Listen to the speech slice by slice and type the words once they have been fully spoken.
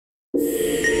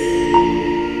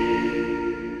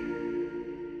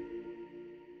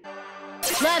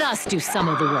Let us do some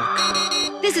of the work.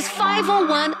 This is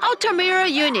 501 Altamira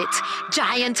Unit.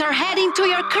 Giants are heading to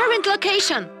your current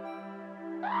location.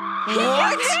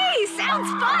 What? Hey, sounds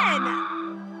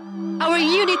fun! Our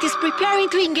unit is preparing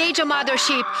to engage a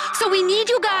mothership, so we need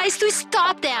you guys to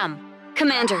stop them.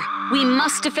 Commander, we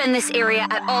must defend this area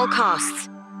at all costs.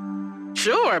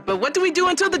 Sure, but what do we do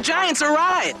until the Giants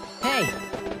arrive? Hey,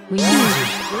 we need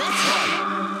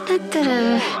you.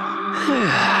 Da-da-da.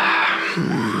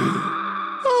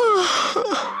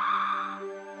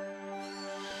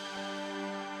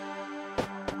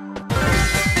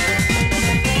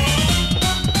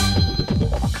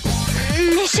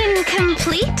 Mission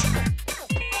complete?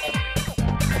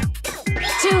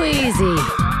 Too easy.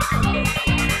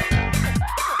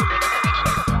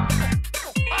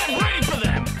 I'm ready for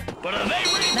them, but are they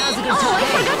ready? Now's a good Oh, I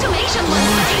time. forgot to mention one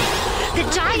thing. The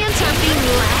Giants are being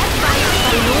led by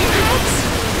balloon heads?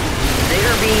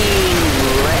 They're being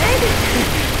led?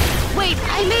 Wait,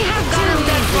 I may have gotten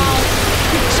that wrong.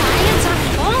 The Giants are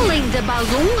following the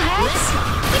balloon heads?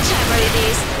 Whichever it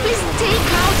is, please take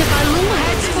out the balloon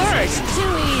heads first.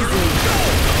 Too easy.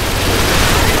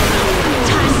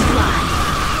 Time to fly.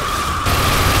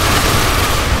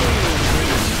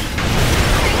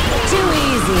 Too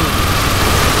easy.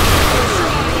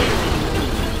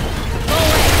 Go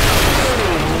away.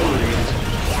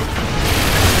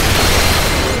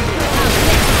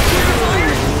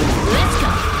 Let's go.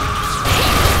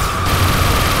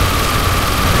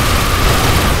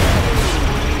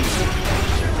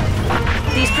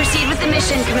 Please proceed with the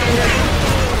mission, Commander.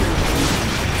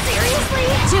 Seriously?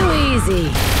 Too easy.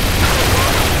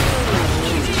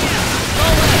 Go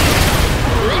away.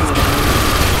 Let's go.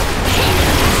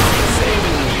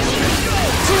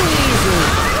 Too easy.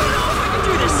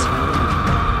 Do this.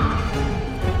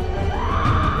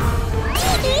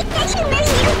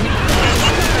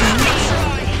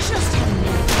 Just a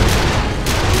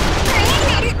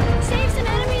minute. Save some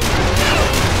enemies.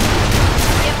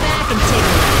 Get back and take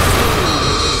a rest.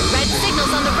 Red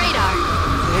signals on the radar.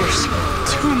 There's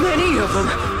too many of them.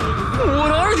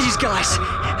 What are these guys?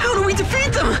 How do we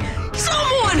defeat them?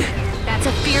 Someone! That's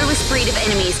a fearless breed of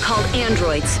enemies called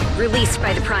androids, released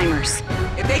by the primers.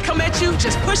 If they come at you,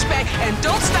 just push back and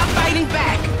don't stop fighting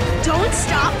back. Don't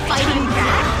stop fighting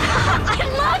back. I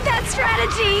love that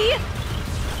strategy.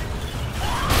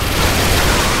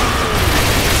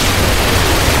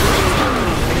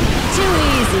 Too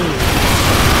easy.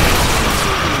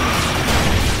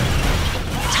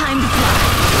 Time to fly.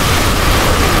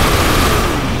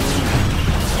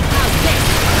 How's this?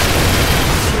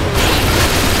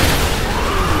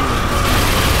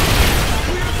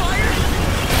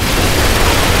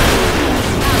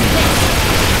 How's this?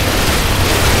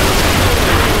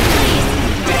 Please,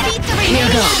 defeat the remaining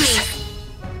enemies.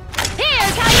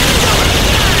 Here's how you do it.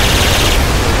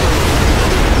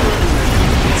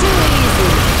 Too easy.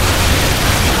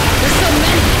 There's so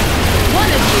many.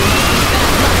 One of you must be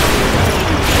bad luck.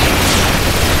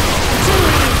 Too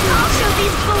easy. I'll show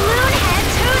these balloon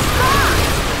heads who's boss.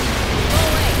 Go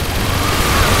away.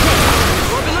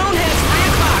 We're balloon heads, 3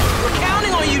 o'clock. We're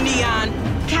counting on you, Neon.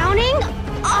 Counting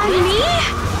on me?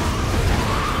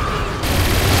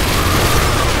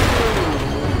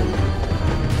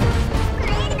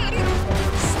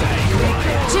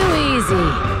 Too easy.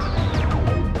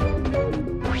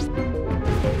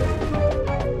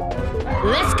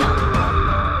 Let's go.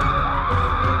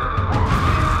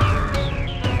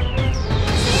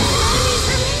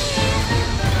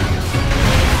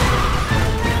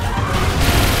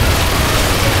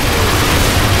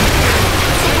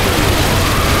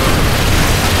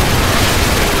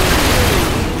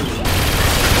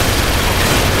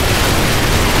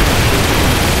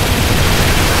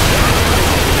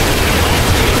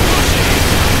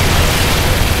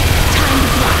 Time to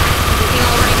fly. Looking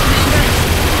all right, Commander?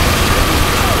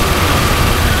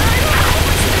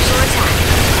 Special attack.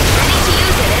 Ready to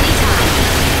use it anytime.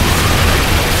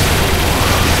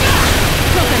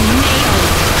 Broke a nail.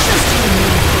 Just a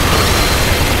minute.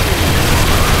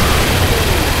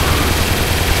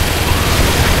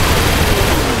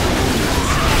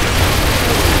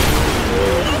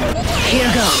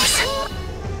 Here goes.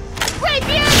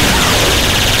 Rapier!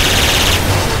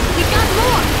 We got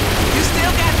more. You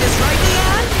still got this, right,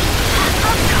 Neon?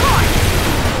 Of course.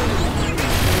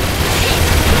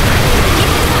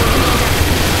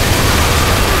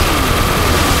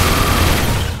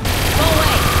 Go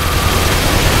away.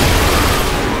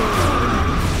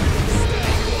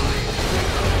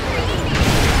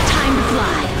 Time to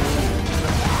fly.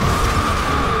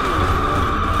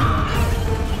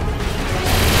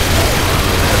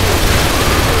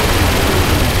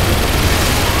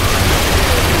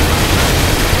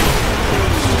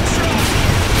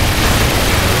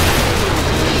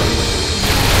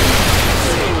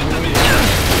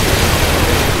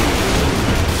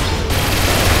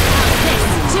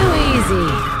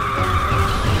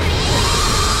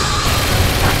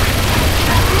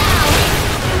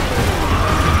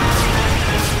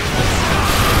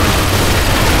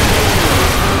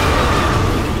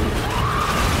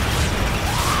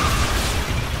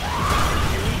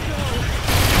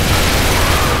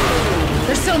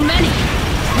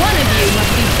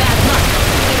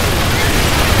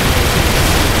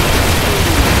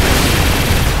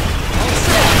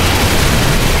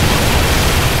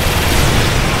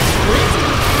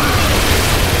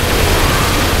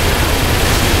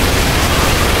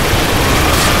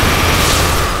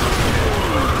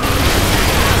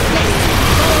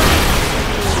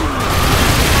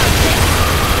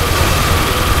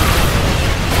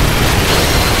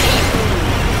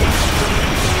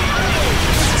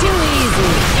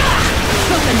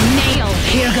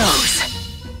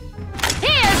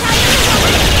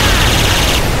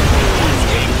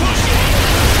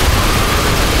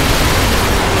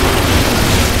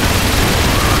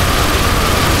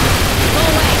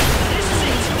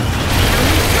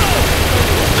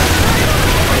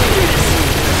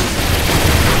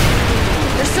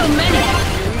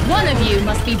 you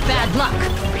must be bad luck.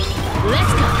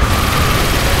 Let's go.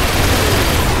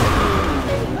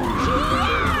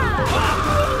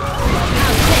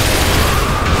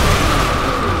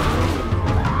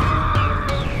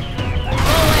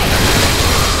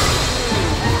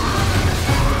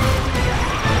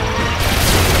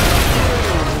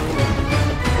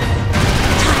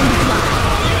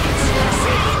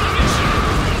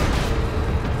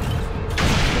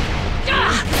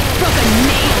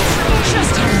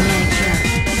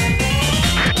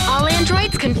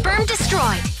 Confirmed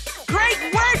destroyed. Great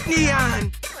work,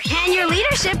 Neon! And your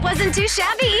leadership wasn't too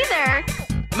shabby either.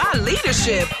 My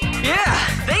leadership? Yeah,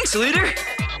 thanks, leader.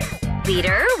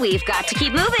 Leader, we've got to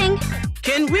keep moving.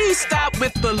 Can we stop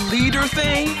with the leader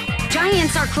thing?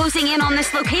 Giants are closing in on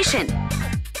this location.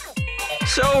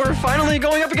 So we're finally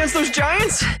going up against those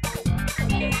giants?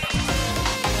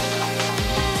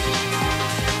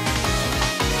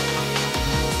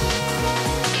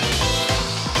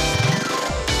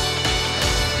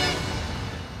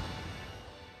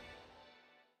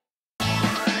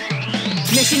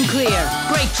 Mission clear.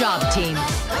 Great job, team.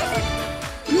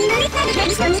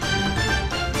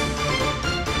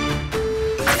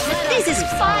 This is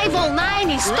 509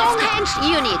 in Stonehenge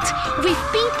Unit. We've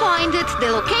pinpointed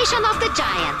the location of the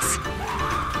giants.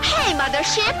 Hey,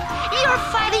 Mothership! You're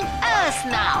fighting us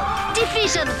now.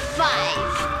 Division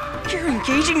 5. You're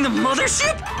engaging the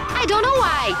mothership? I don't know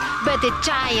why, but the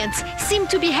giants seem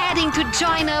to be heading to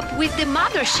join up with the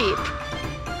Mothership.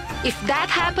 If that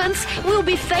happens, we'll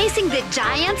be facing the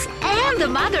giants and the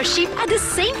Mothership at the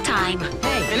same time.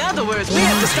 In other words, we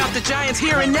have to stop the giants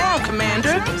here and now,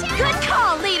 Commander. Good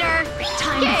call, leader.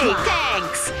 Yay,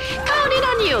 thanks. Counting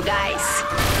on you guys.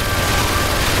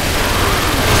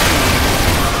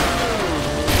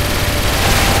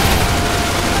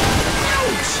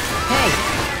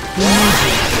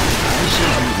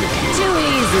 Too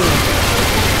easy.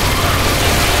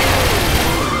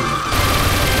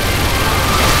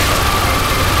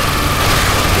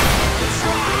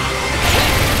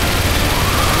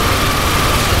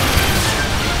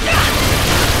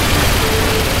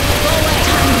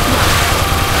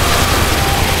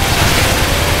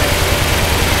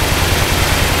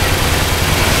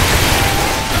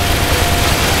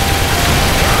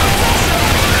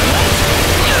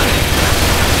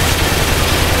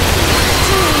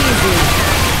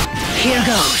 Here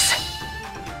goes.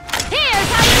 Here's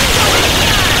how you do it.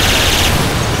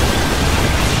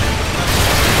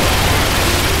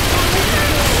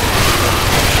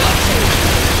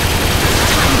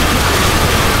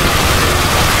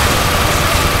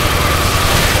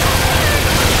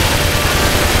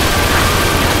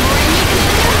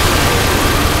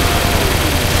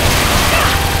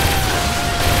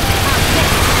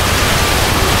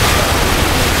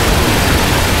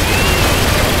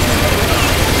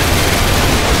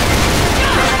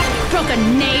 Broke a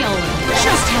nail.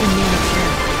 Just had a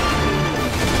manicure.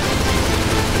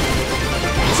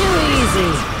 Too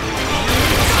easy.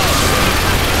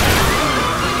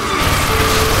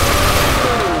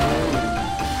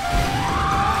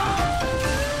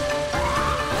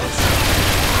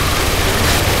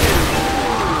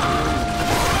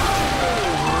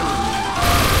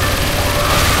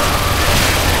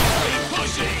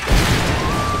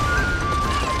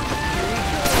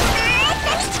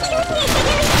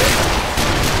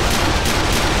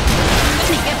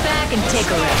 And take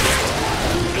a rest.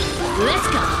 Let's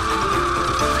go.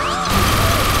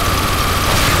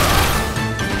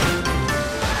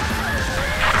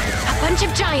 A bunch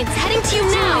of giants heading to you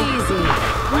now. Easy.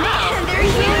 Man, they're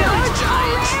huge.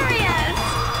 Hilarious.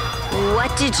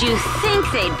 What did you think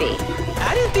they'd be?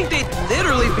 I didn't think they'd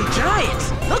literally be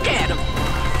giants. Look at them.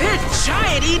 They're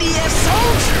giant EDF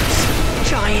soldiers.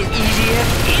 Giant EDF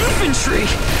infantry!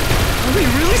 Are we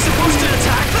really supposed to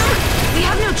attack them? We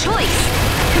have no choice.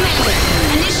 Commander,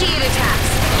 initiate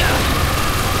attacks.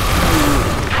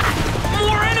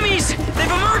 More enemies!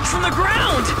 They've emerged from the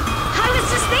ground! I was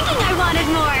just thinking I wanted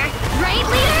more. Right,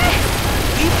 leader?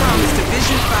 We promised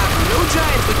Division 5 no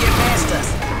giants would get past us.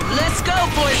 Let's go,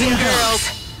 boys and girls.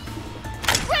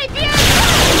 Rapier!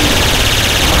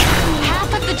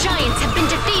 Half of the giants have been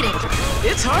defeated.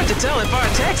 It's hard to tell if our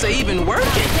attacks are even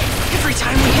working. Every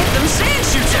time we hit them, sand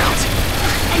shoots out.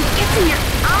 And gets in your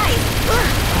eyes.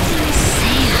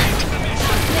 Sand.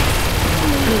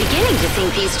 I'm beginning to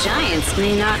think these giants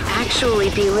may not actually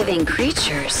be living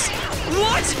creatures.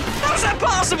 What? How's that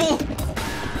possible?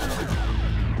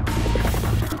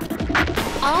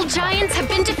 All giants have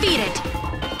been defeated.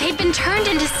 They've been turned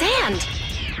into sand.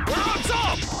 We're on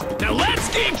top! Now let's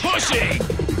keep pushing!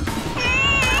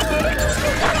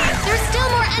 There's still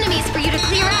more enemies for you to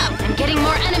clear out. I'm getting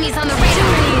more enemies on the radar.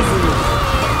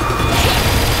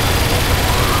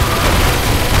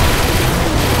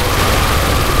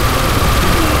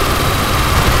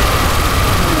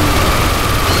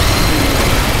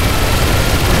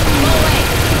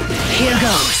 Here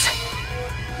goes.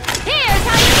 Here's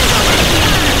how you do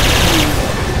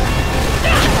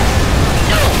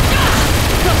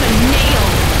Got a nail.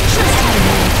 Just had a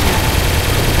manicure.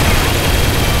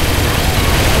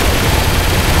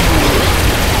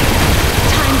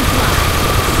 Time to fly.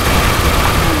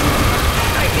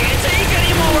 I can't take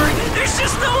anymore! There's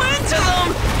just no end to them!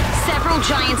 Several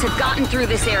giants have gotten through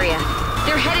this area.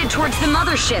 They're headed towards the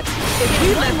mothership. If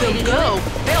we let them go,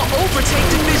 they'll overtake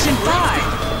Division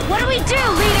 5! What do we do,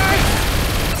 leader?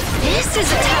 This is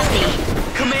a toughie.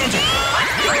 Commander,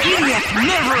 the EDF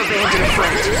never abandoned a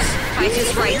friend! Fight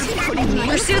is right.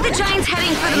 Pursue the giants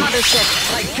heading for the mothership.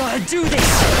 I gotta do this!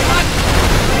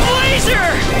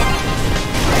 Laser!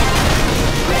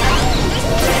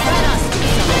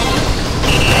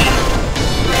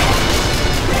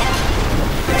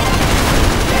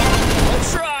 I'll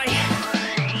try!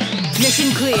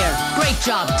 Mission clear. Great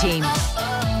job, team.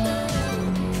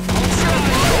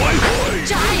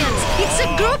 Giants! It's a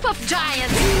group of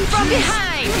giants! From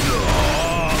behind!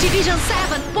 Division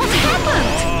 7, what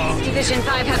happened? Division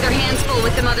 5 have their hands full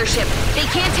with the mothership. They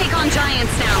can't take on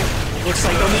giants now. Looks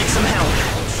like they'll need some help.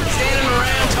 Standing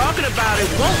around talking about it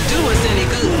won't do us any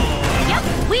good. Yep,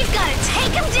 we've got to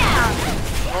take them down!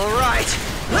 All right,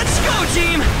 let's go,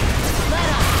 team!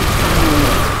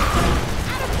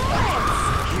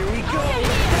 Here we go.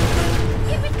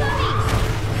 Keep it going!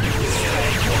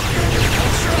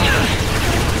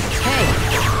 Hey,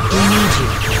 we need you.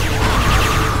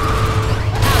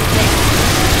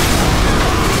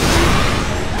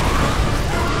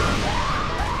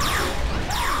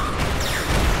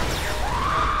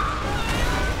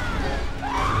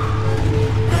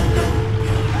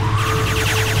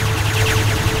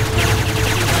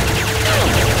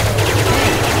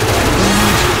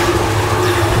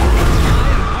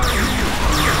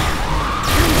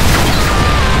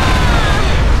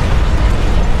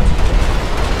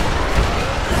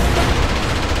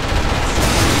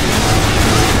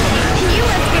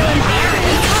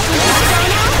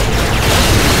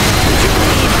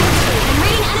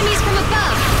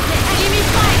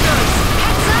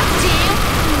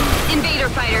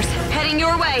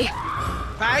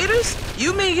 Fighters?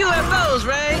 You mean UFOs,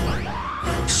 right?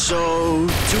 So,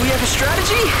 do we have a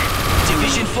strategy?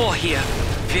 Division 4 here.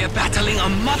 We're battling a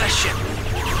mothership.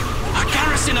 A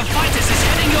garrison of fighters is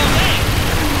heading your way.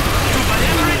 Do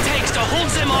whatever it takes to hold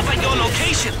them off at your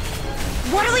location.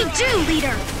 What do we do,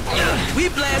 leader? We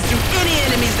blast through any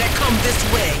enemies that come this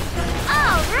way.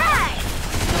 All right!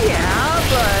 Yeah,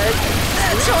 but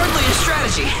that's hardly a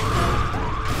strategy.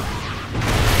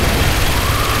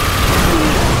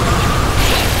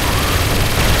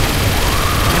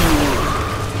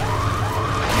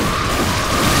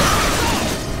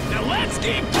 Now let's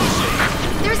keep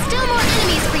pushing! There's still more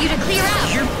enemies for you to clear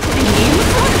out. You're putting me in the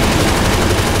front?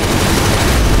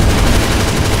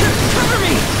 Cover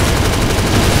me!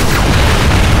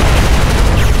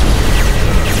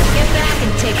 Get back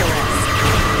and take a rest.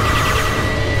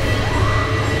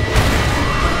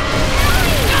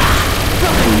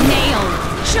 Got a nail.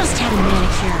 Just had a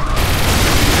manicure.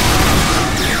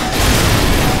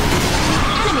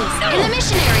 Enemies in the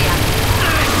mission area.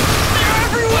 They're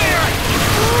everywhere!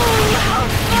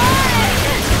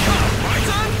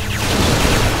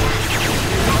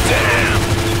 Damn!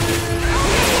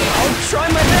 I'll try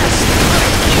my best.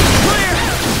 Clear!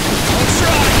 I'll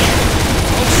try.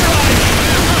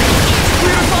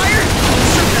 Clear to fire?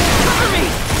 Cover me!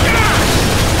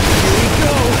 Here we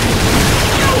go.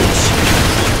 Ouch!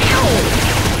 Ow!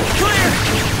 Clear!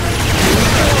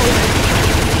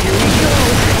 Here we go.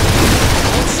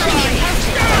 I'll try.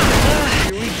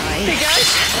 Hey guys,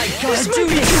 this might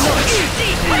be too much.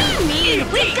 What do you mean?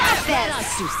 We got Let this! us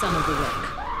do some of the work.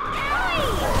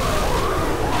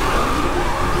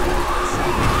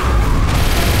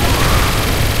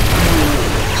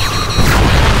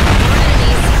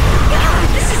 God,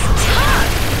 this is tough!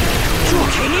 You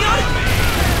okay, Neon?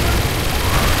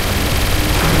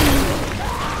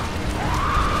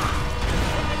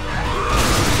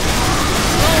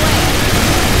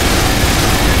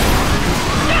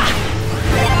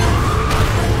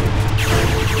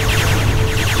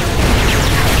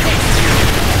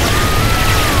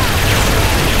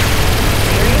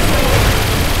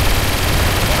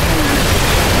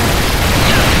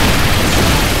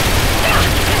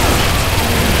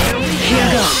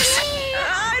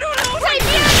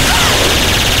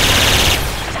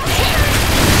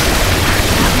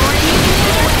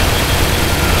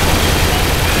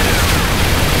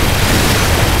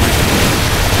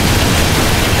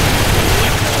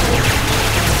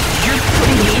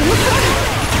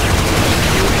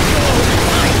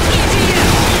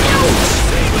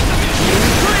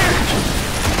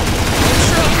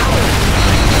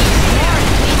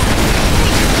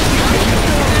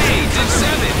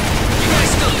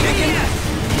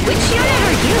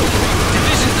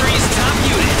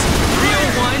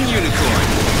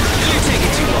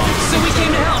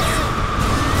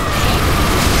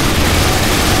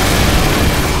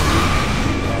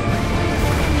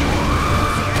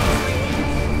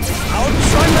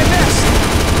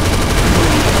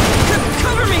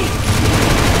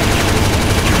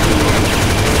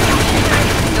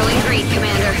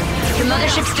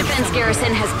 mothership's defense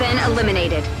garrison has been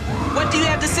eliminated. What do you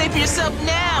have to say for yourself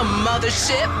now,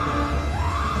 mothership?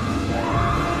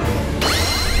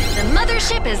 The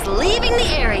mothership is leaving the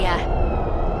area.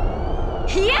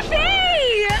 Yippee!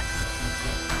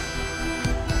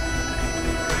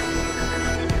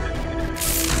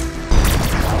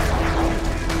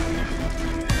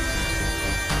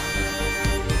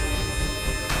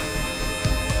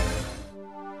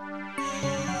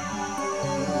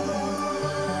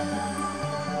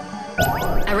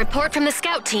 A report from the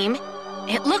scout team.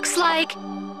 It looks like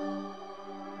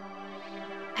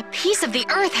a piece of the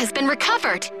Earth has been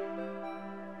recovered.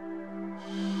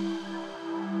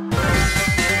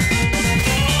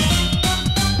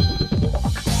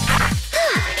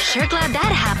 Sure glad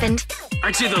that happened.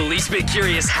 Aren't you the least bit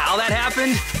curious how that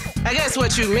happened? I guess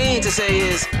what you mean to say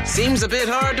is, seems a bit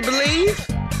hard to believe?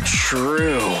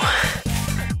 True.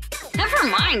 Never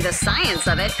mind the science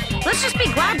of it. Let's just be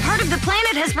glad part of the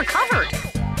planet has recovered.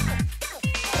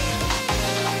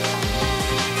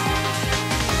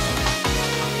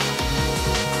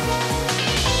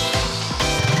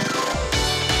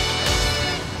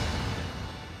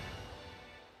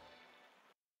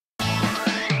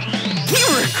 We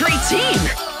were a great team!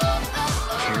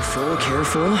 Careful,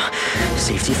 careful.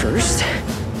 Safety first.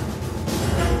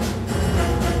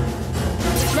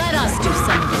 Let us do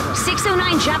some of the work.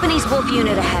 609 Japanese Wolf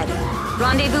unit ahead.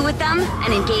 Rendezvous with them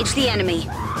and engage the enemy.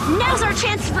 Now's our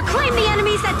chance to reclaim the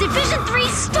enemies that Division 3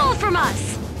 stole from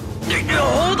us!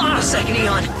 Hold on a second,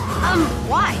 Eon.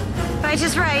 Why? Fight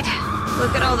is right.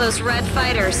 Look at all those red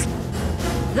fighters.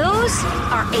 Those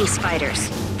are ace fighters.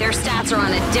 Their stats are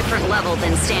on a different level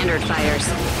than standard fighters.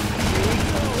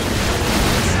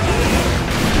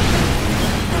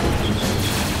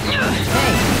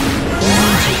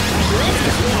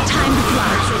 Time to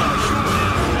fly.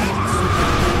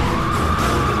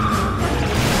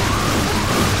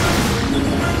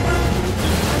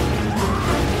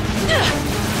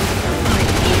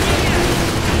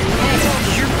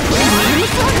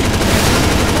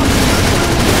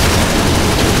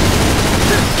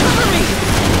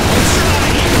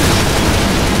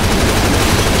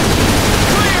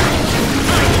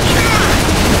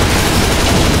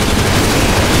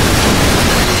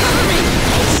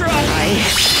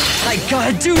 I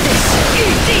gotta do this!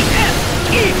 EDF!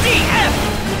 EDF!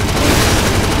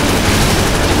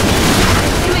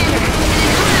 Commander, an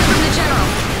announcement from the General.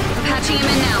 I'm patching him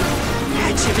in now.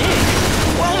 Patch him in?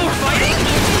 While we're fighting?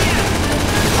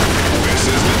 This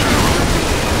is the General.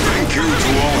 Thank you to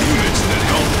all units that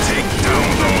helped take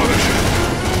down the mothership.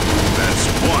 That's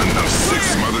one of 6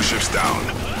 motherships down.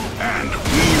 And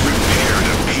we repaired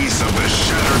a piece of the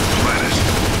shattered planet.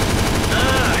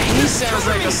 He sounds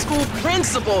like a school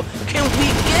principal. Can we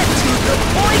get to the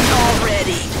point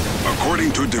already?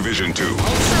 According to Division 2,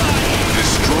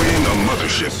 destroying a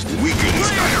mothership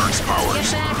weakens Gaiark's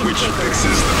powers, which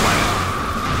fixes the planet.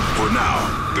 For now,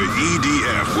 the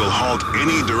EDF will halt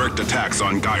any direct attacks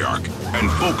on Gaiark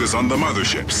and focus on the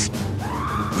motherships.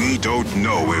 We don't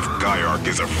know if Gaiark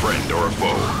is a friend or a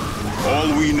foe.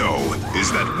 All we know is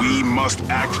that we must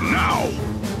act now.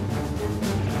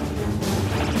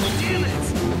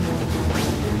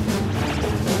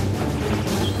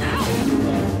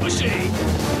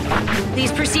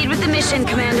 Please proceed with the mission,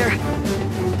 Commander.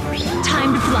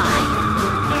 Time to fly.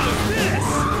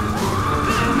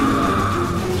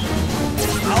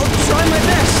 I'll try my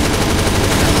best!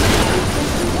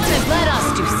 Let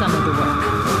us do some of the work.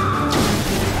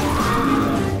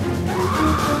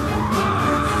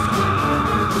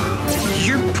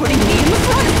 You're putting me in the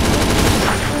front?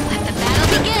 Let the battle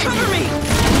begin. Cover me!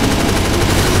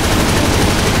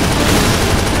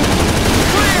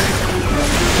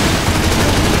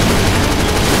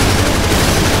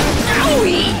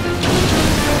 Owie!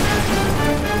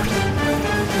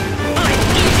 I'm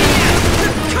EDF!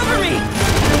 Cover me!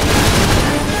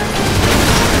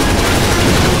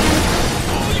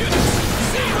 All units,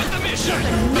 stay with the mission!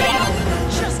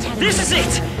 This is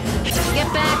it!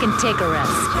 Get back and take a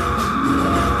rest.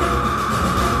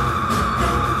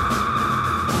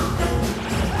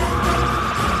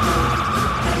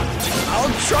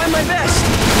 I'll try my best!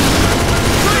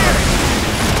 Fire!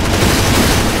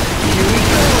 Here we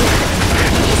go!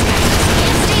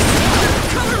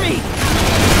 Cover me!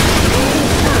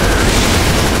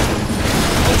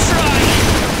 I'll try!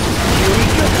 Here we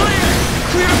go! Fire!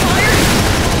 Clear to fire!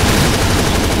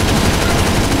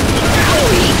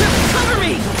 Owie! Cover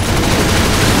me!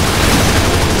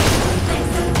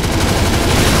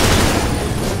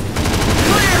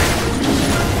 Fire!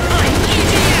 I'm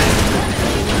EDF!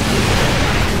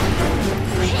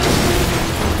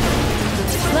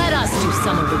 Let us do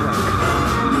some of the work.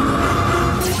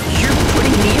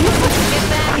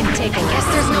 take a I look. guess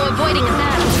there's no avoiding a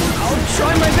battle. I'll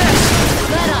try my best.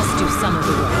 Let us do some of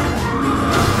the work.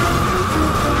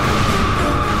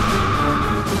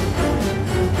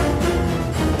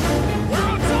 We're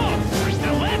on top!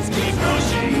 Now let's keep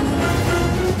pushing!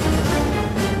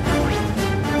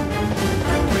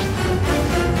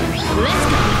 Let's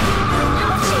go.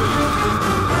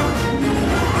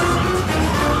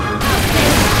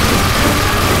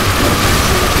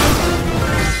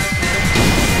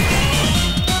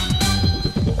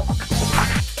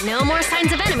 No more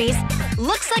signs of enemies.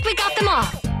 Looks like we got them all.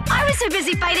 I was so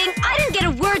busy fighting, I didn't get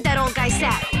a word that old guy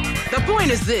said. The point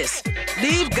is this.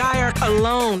 Leave Gaiark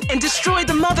alone and destroy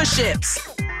the motherships.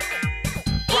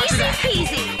 Easy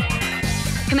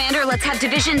peasy. Commander, let's have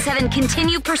Division 7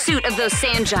 continue pursuit of those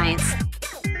sand giants.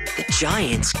 The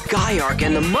Giants, Gaiark,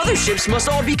 and the motherships must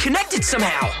all be connected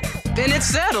somehow. Then it's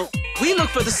settled. We look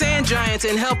for the sand giants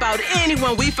and help out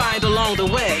anyone we find along the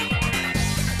way.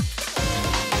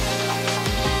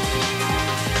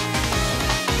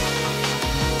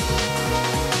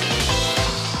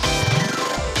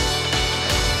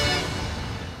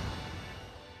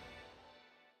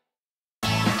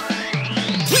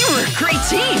 We were a great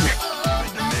team!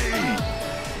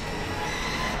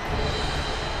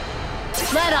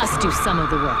 Let us do some of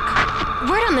the work.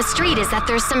 Word on the street is that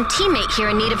there's some teammate here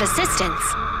in need of assistance.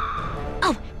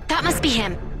 Oh, that must be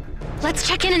him. Let's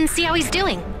check in and see how he's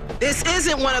doing. This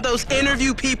isn't one of those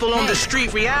interview people on the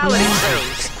street reality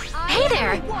shows. Hey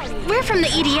there! We're from the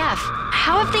EDF.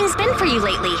 How have things been for you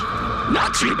lately?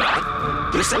 Not too bad.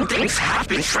 But some things have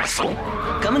been stressful.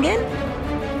 Come again?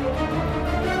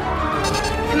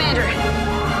 Commander,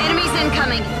 enemies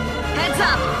incoming. Heads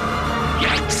up.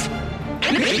 Yikes!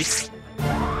 Enemies!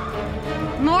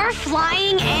 More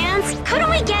flying ants? Couldn't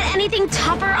we get anything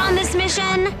tougher on this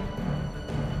mission?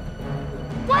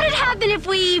 What'd happen if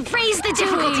we raised the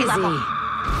difficulty level?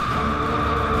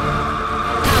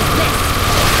 How's this?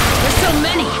 There's so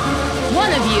many.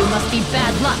 One of you must be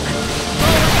bad luck.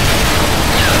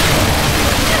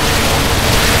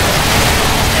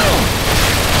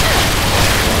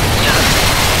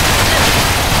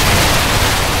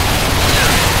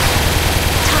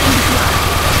 Time to fly.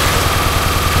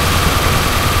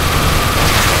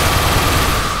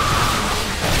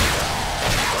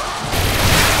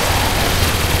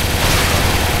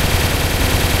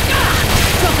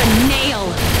 Drop a nail.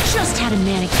 Just had a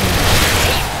manicure.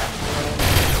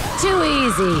 Too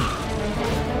easy.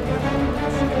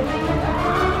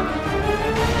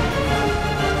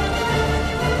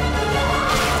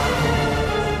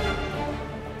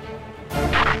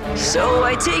 So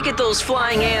I take it those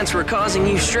flying ants were causing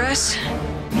you stress?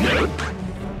 Nope.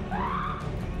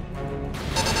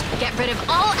 Get rid of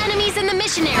all enemies in the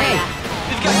mission area.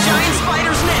 We've got giant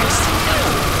spiders next!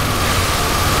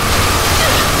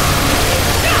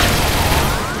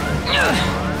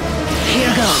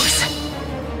 Here goes.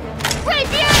 Right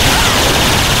behind!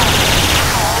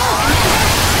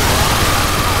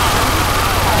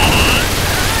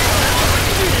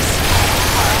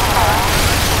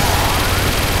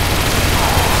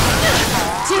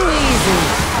 Too easy.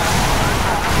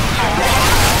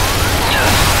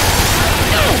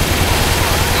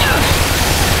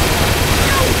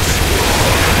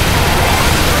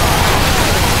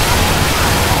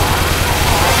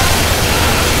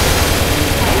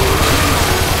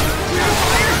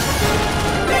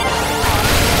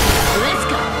 Let's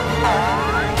go.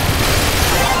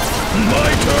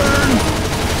 My turn!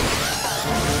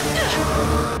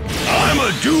 I'ma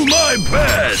do my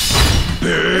best!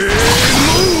 Big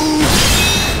move!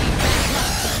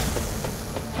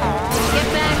 Get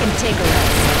back and take a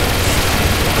rest.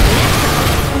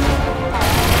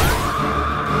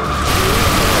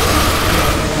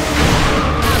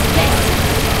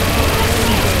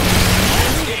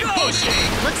 How's this?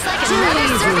 Looks like another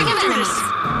easy. serving of enemies.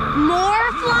 More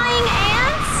flying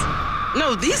ants?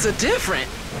 No, these are different.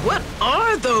 What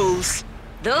are those?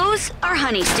 Those are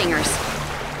honey stingers.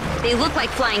 They look like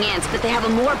flying ants, but they have a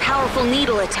more powerful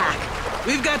needle attack.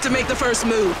 We've got to make the first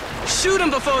move. Shoot them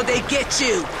before they get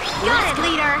you. Got it,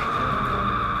 leader.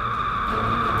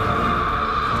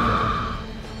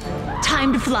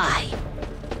 Time to fly.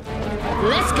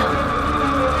 Let's go.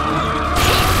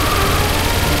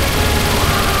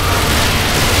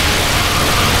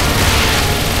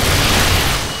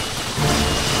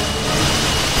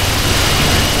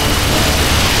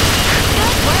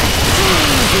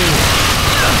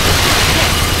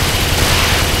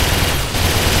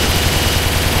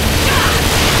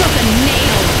 Drop a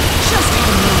nail. Just had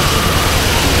a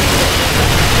manicure.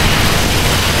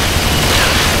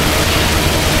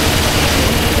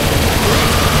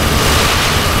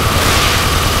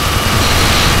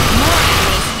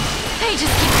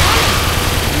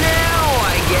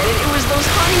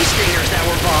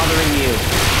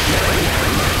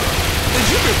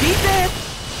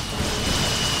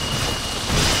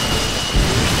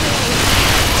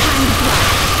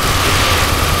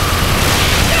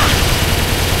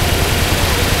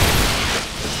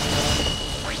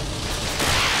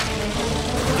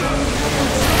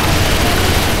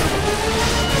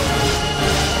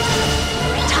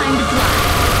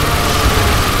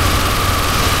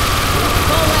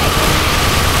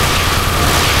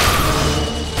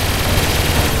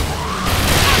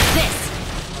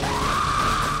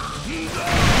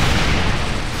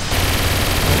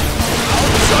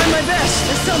 this?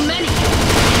 There's so many!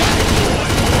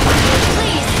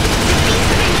 Please, defeat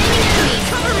the remaining enemies!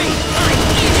 Cover me!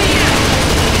 EDF!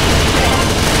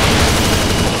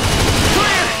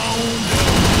 Clear!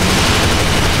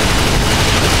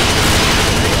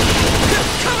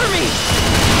 Cover me!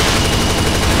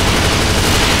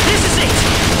 This is it!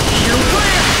 You're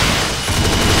clear!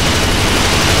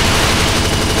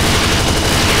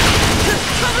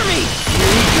 Cover me!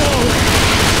 Here we go!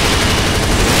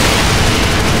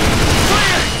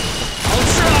 Clear! I'll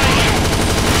try!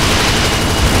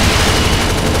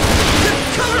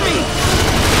 Cover me!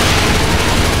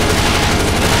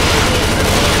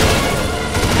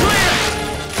 Clear!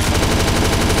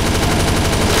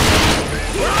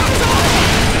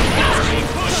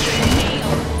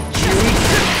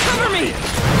 Cover me!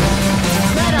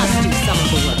 Let us do some of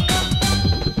the work.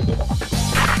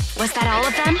 Was that all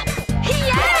of them?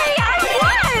 Yay! I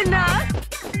won!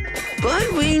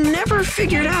 But we never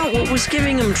figured out what was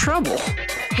giving him trouble.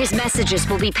 His messages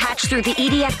will be patched through the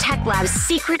EDF Tech Lab's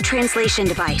secret translation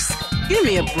device. Give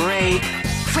me a break.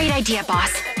 Great idea,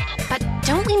 boss. But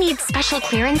don't we need special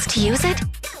clearance to use it?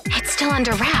 It's still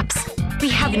under wraps. We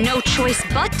have no choice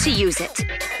but to use it.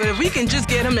 But if we can just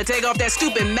get him to take off that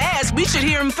stupid mask, we should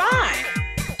hear him fine.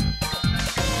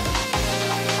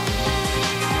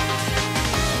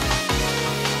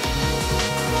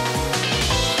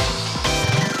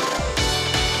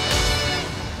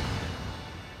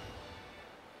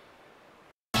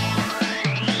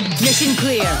 Mission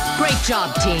clear. Great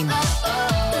job, team.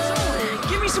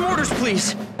 Give me some orders,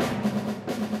 please.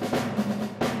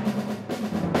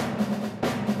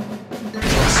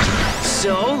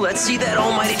 So, let's see that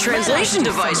almighty translation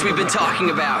device we've been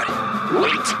talking about.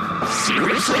 Wait,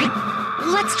 seriously?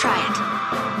 Let's try it.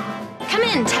 Come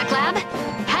in, Tech Lab.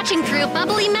 Patching through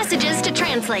bubbly messages to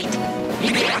translate.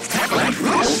 EDF Tech Lab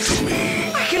rules to me.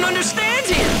 I can understand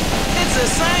him! It's a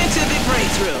scientific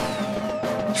breakthrough.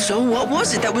 So what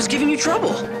was it that was giving you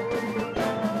trouble?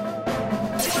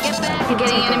 Get back to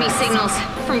getting enemy signals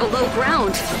from below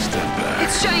ground. Step back.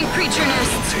 It's giant creature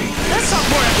nests. Take Let's talk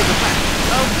more after the fact.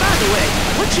 Oh, by the way,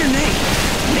 what's your name?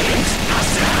 Name's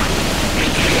Hassan,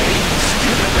 aka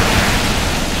Stupid Bear.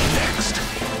 next.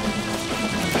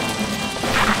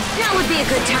 Now would be a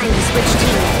good time to switch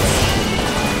teammates.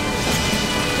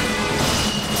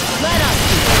 Let us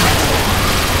do it.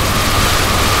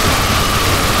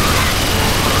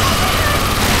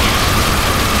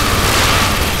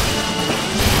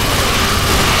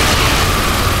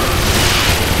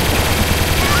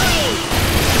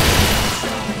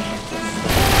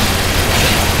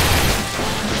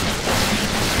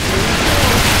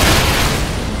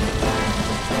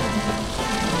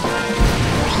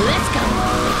 Let's go.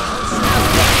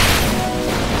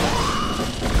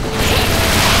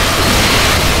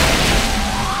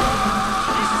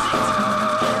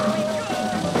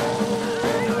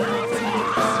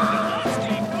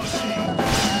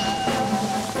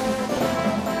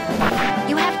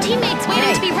 You have teammates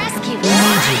waiting to be rescued.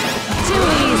 Too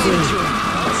easy.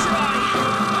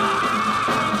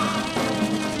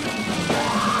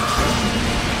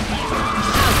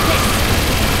 How's this?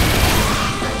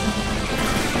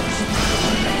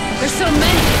 There's so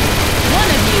many. One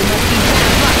of you must be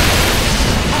bad luck.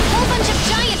 A whole bunch of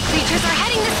giant creatures are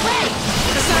heading this way.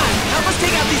 Hassan, help us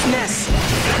take out these nests.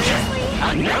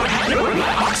 I never had to worry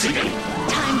about oxygen.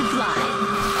 Time to fly.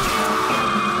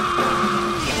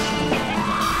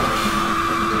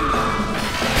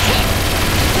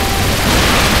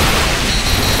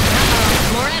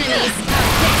 More enemies.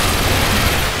 How's this?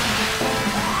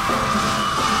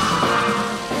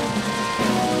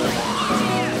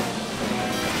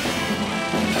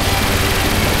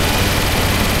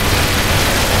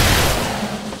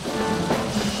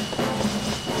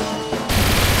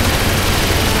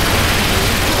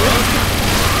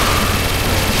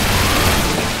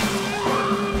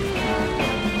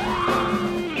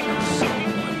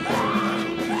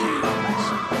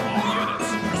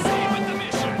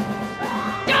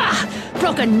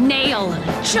 Broke a nail and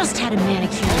I just had a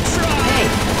manicure. Hey,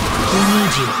 we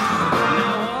need you.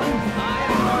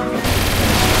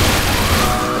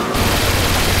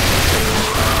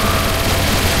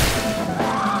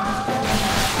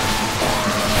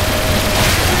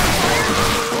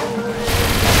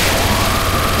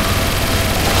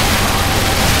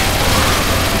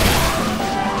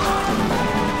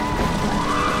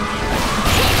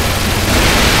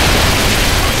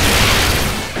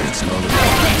 It's not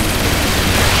about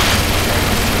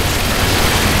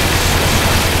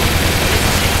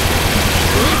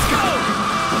Let's go.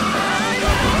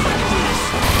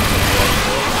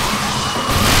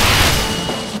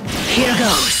 Here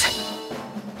goes.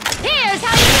 Here's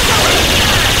how you do it.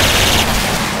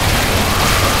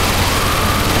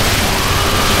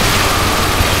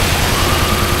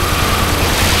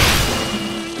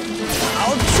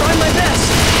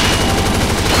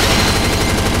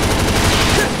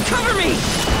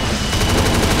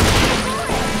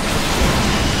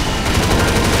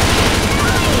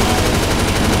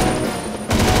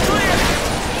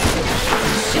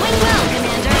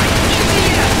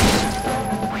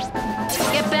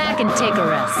 take a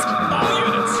rest. All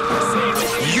units,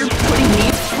 receive. You're putting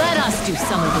me... Let us do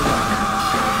some of the work.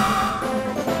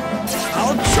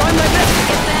 I'll try my best.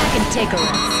 Get back and take a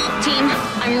rest. Team,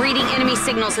 I'm reading enemy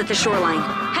signals at the shoreline.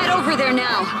 Head over there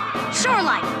now.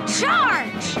 Shoreline,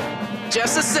 charge!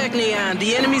 Just a sec, Neon.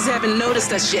 The enemies haven't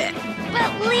noticed us yet.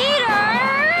 But leader...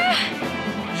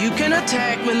 You can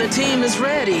attack when the team is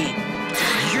ready.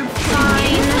 You're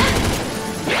Fine.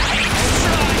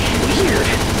 weird.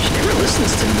 She never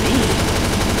listens to me.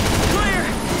 Clear!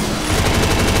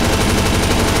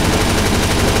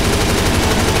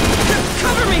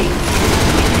 Cover me!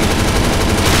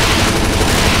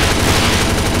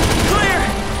 Clear!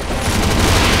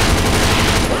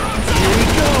 Here we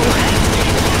go!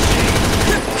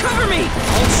 Cover me!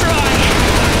 I'll try!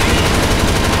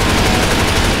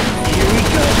 Here we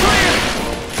go! Clear!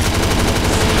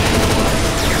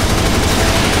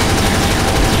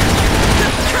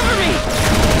 Cover me!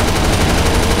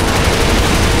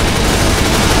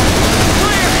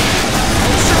 Clear!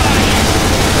 I'll try!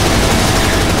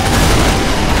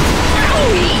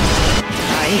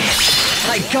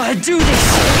 I gotta do this!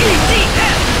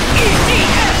 EDF!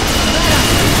 EDF!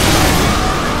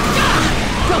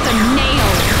 Broke a nail.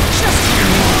 Just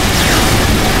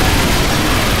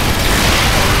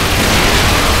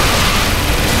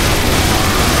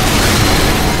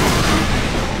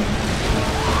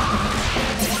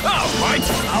All right.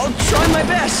 I'll try my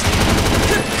best!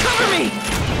 Cover me!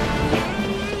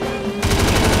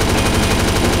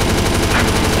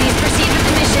 Please proceed with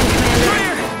the mission, Commander.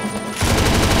 Clear!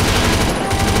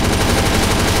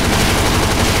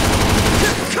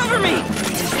 Cover me!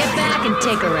 get back and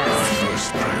take a rest.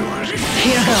 First priority.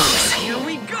 Here goes. Here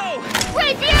we go!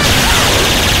 Right there!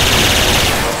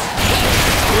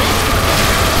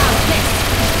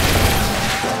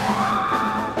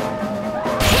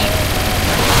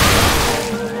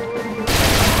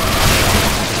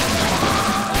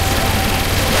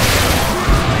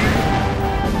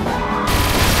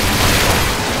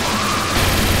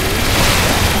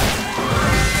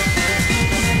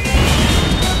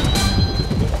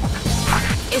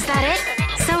 Is that it?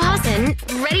 So, Hassan,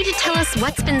 ready to tell us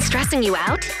what's been stressing you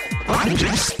out? I'm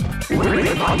just worried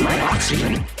about my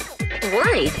oxygen.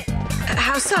 Worried?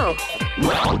 How so?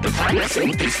 Well, the planet's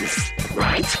in business,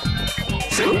 right?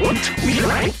 So won't we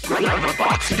run out of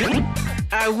oxygen?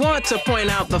 I want to point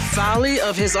out the folly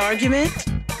of his argument.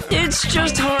 It's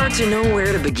just hard to know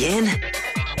where to begin.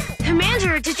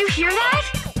 Commander, did you hear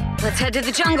that? Let's head to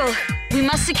the jungle. We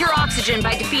must secure oxygen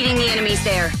by defeating the enemies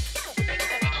there.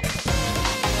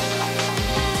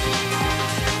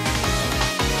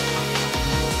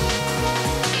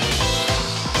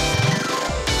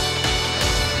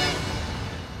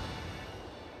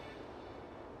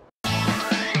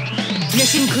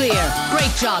 Mission clear.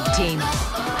 Great job, team.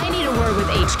 I need a word with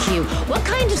HQ. What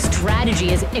kind of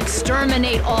strategy is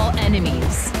exterminate all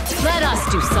enemies? Let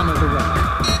us do some of the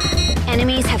work.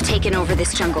 Enemies have taken over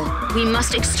this jungle. We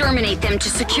must exterminate them to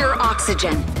secure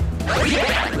oxygen.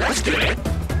 Yeah, let's do it.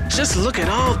 Just look at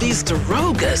all these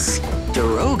Darogas.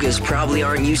 Darogas probably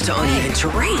aren't used to uneven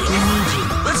terrain.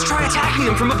 Let's try attacking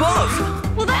them from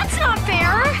above. Well, that's not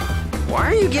fair! Why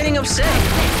are you getting upset?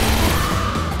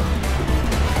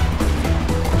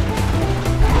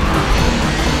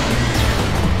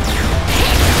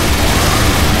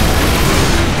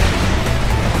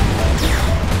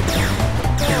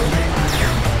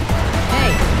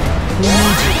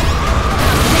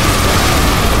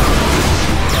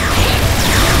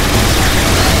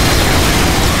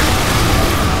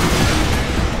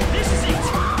 This is it.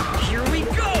 Here we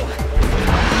go.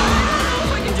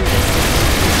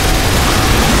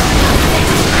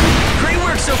 Great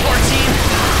work so far, team.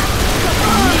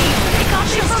 They got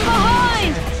you from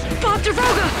behind! Bob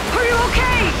Daroga, are you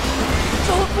okay?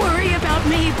 Don't worry about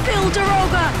me, Bill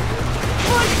Daroga!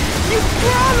 But you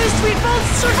promised we'd both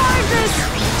survive this!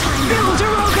 Bill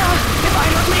Daroga, if I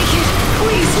don't make it,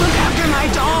 please look after my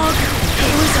dog.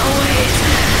 He was always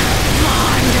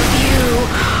fond of you.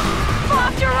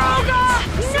 Bob Daroga,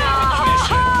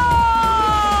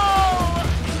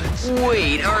 no!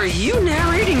 Wait, are you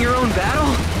narrating your own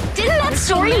battle? Didn't that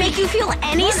story make you feel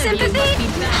any sympathy?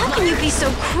 How can you be so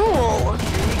cruel?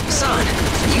 Son,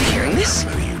 are you hearing this?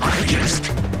 I just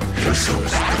feel so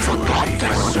bad for Bob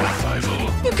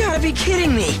Daroga. You gotta be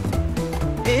kidding me.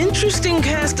 Interesting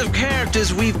cast of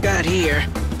characters we've got here.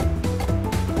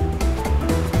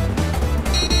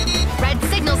 Red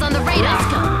signals on the radar.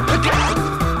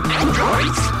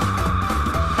 Androids?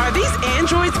 Are these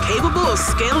androids capable of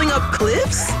scaling up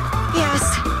cliffs? Yes.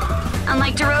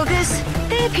 Unlike Darogas,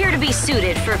 they appear to be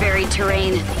suited for varied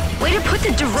terrain. Way to put the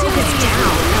Darogas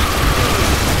down.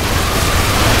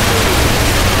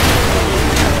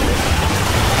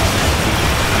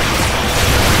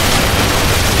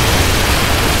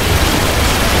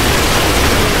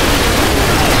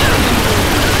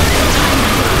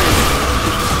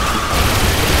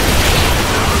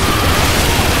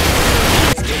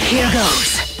 Here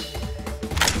goes.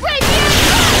 Right here!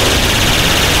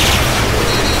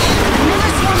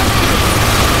 Another swarm of enemies!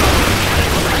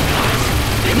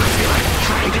 They must be like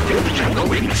trying to build jungle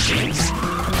with machines.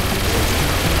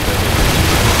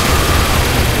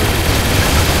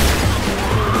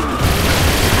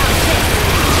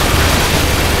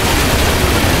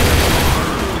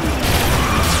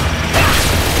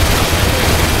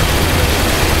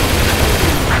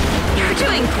 You're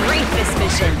doing great this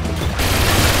mission.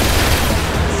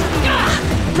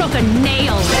 Broke a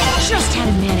nail. Just had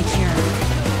a manicure.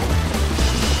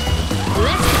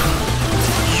 Let's go.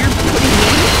 You're putting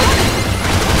me on?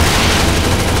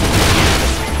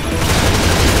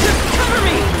 Cover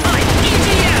me! I'm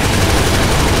EDF!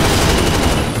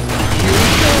 Here we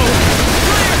go!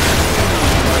 Clear!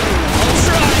 I'll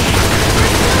try!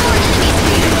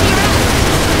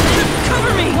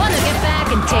 Cover me! Wanna get back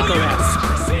and take a rest.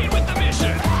 Proceed with the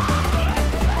mission.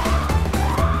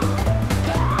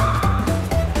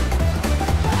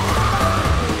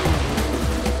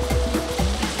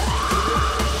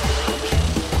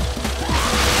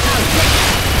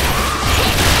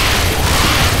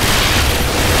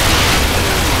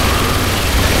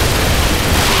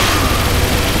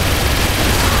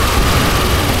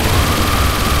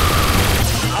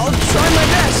 I'll try my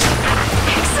best!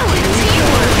 Excellent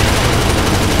teamwork.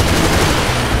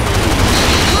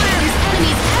 There's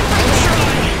enemies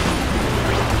everywhere!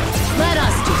 Let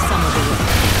us do some of the work.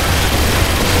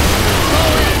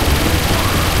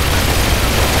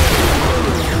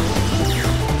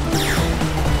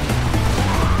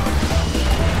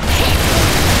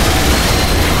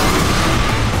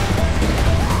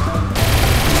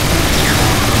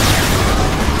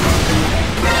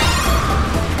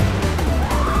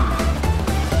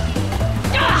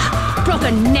 Broke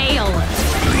a nail.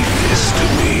 Leave this to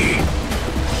me.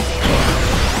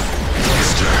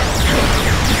 Mister.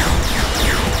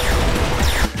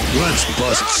 Let's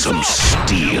bust some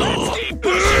steel.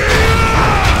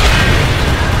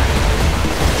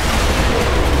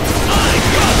 I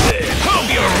got this. Hope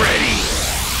you're ready.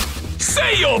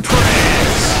 Say your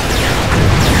prayers.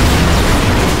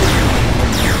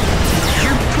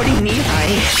 You're putting me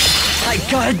I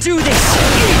gotta do this!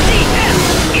 EDF!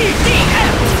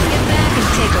 EDF! Get back and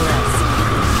take a rest.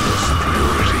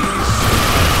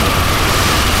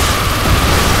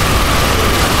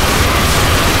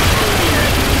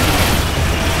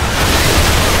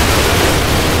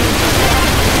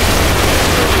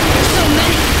 There's so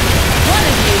many. One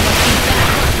of you must be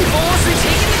back. We've almost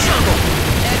retaken the jungle.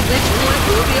 At which point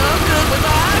we'll be all good with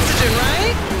our oxygen,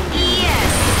 right?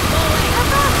 Yes.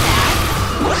 About that.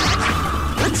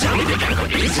 Tell me the jungle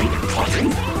isn't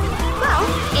important. Well,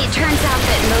 it turns out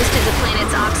that most of the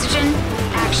planet's oxygen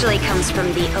actually comes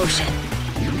from the ocean.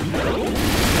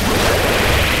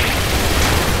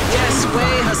 Yes,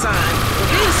 way, Hassan. For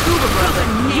being scuba brother,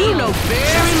 you know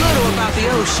very little about the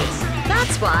ocean.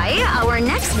 That's why our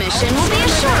next mission will be a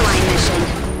shoreline mission.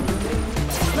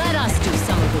 Let us do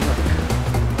some of the work.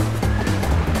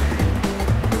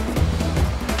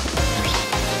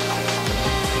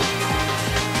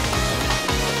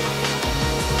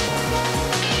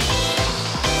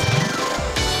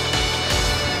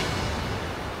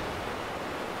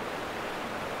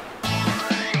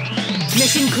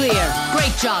 Mission clear.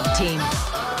 Great job, team.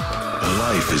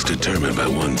 Life is determined by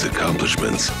one's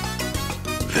accomplishments.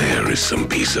 There is some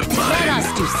peace of Let mind.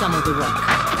 us do some of the work.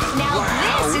 Now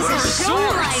this is a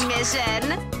shoreline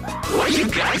mission. What are you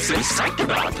guys so psyched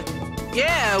about?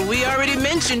 Yeah, we already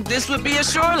mentioned this would be a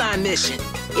shoreline mission.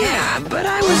 Yeah, but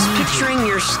I was picturing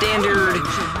your standard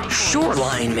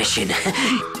shoreline mission.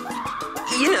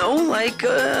 You know, like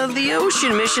the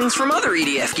ocean missions from other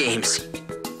EDF games.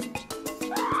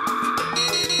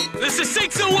 This is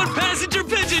 601 Passenger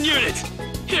Pigeon Unit.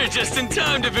 Here just in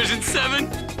time, Division 7.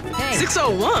 Hey,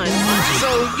 601? So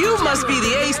you must be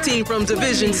the ace team from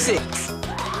Division 6.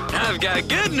 I've got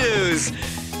good news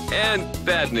and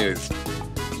bad news.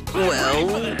 Well,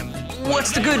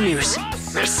 what's the good news?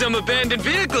 There's some abandoned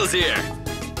vehicles here.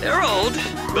 They're old,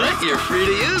 but you're free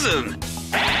to use them.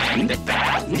 And the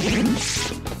bad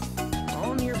news.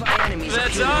 All nearby enemies.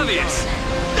 That's obvious.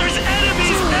 There's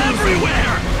enemies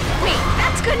everywhere! Wait,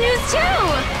 that's good news too!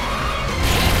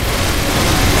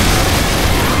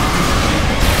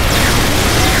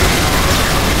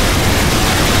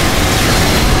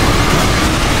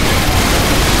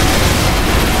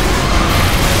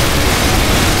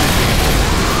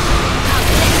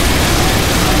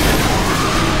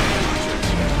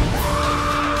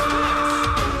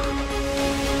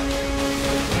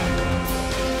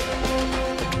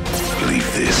 Leave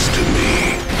this to me.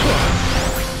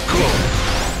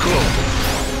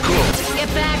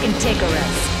 take a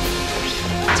rest.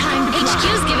 Time to fly.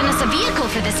 HQ's given us a vehicle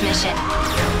for this mission.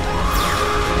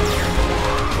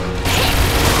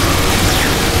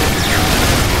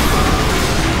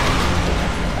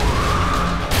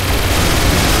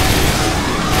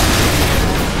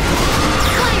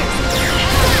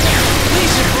 We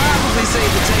should probably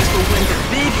save the tanks for when the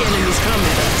big enemies come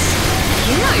at us.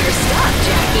 You know your stuff,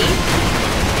 Jackie.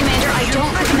 Commander, I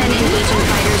don't recommend engaging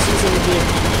fighters using a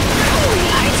vehicle.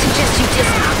 I'd suggest you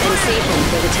dismount and save them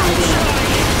for the time being.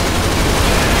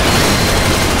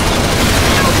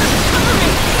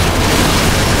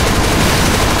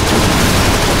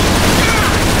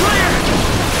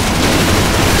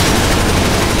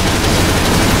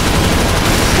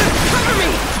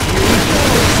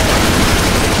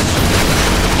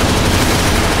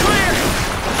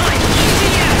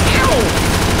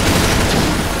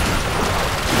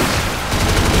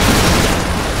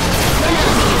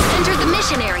 Enter the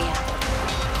mission area.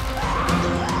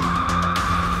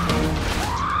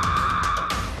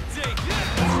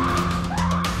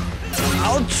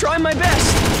 I'll try my best.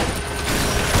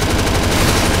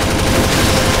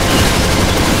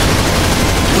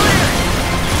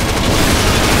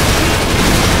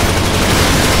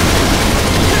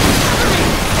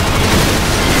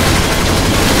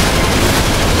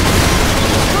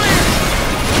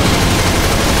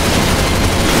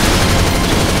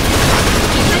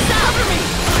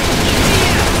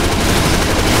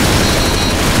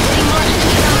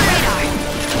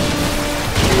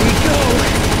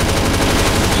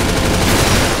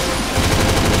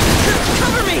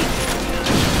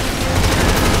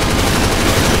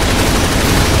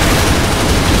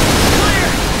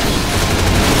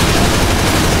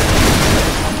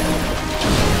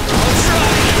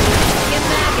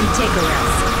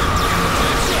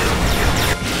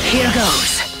 Here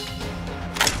goes.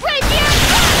 Right here!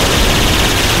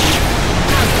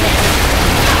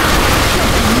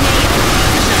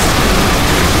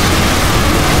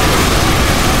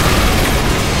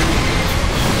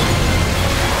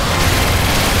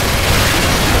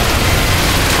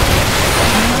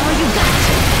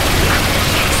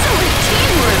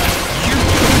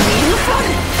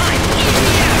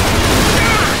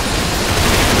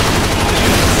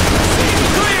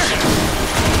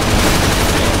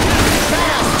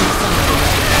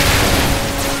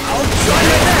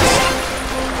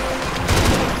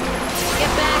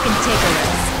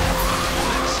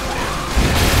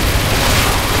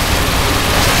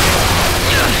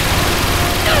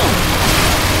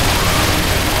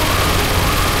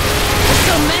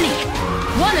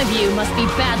 Must be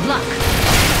bad luck.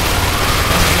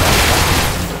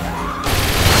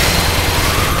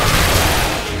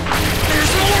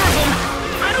 There's more of them!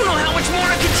 I don't know how much more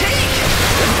I can take!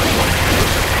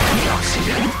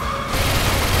 Oxygen.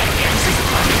 Against this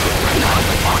planet will run out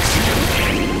of oxygen.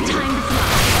 Time to fly.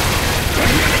 10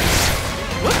 minutes.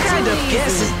 What kind of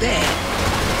guess is that?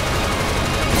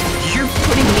 You're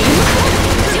putting me in the corner?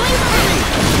 Doing fine.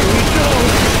 Here we go!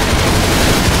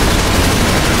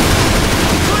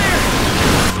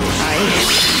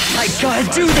 I gotta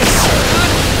do this!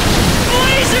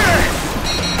 Laser!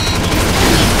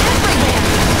 Everywhere.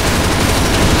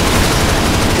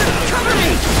 Cover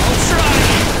me! I'll try!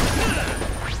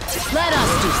 Let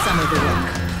us do some of the work.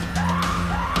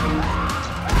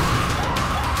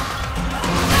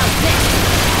 How's this?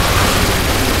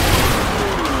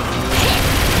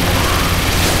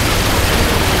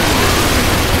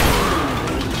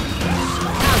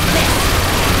 How's this?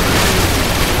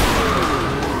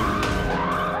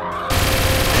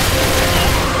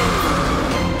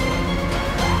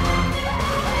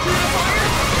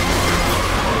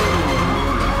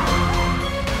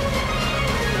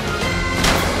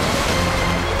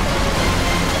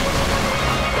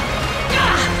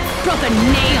 Broke a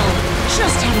nail!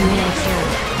 Just had a minute here.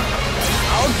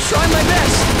 I'll try my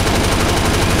best!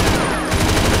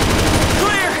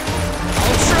 Clear!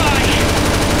 I'll try!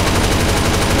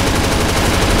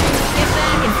 Get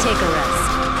back and take a rest.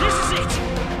 This is it!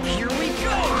 Here we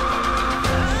go!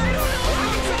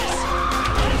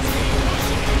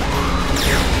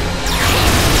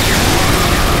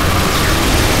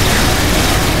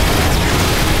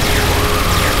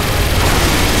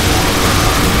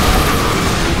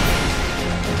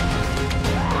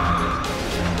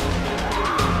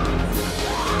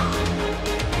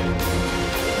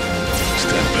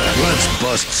 Step back. Let's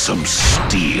bust some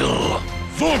steel.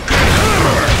 Vulcan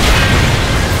hammer!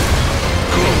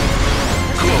 Go!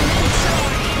 Go!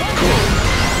 Go!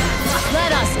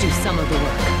 Let us do some of the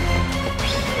work.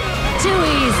 Too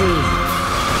easy.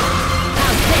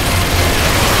 How's this?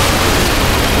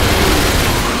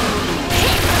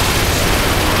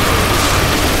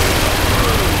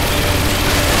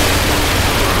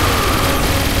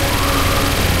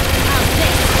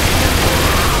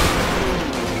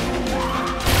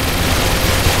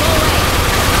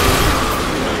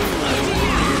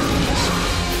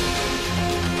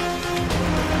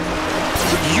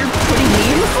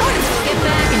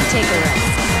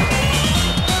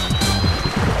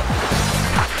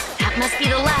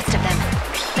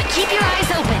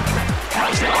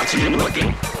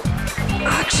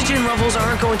 oxygen levels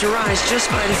aren't going to rise just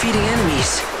by defeating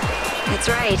enemies. That's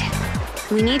right.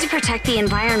 We need to protect the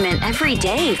environment every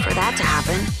day for that to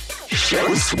happen.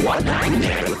 Shows what I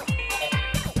know.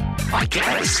 I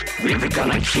guess we're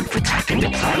gonna keep protecting the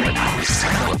planet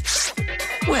ourselves.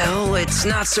 Well, it's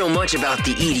not so much about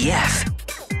the EDF.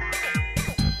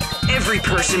 Every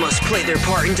person must play their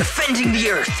part in defending the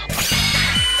Earth.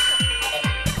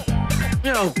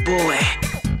 Oh boy.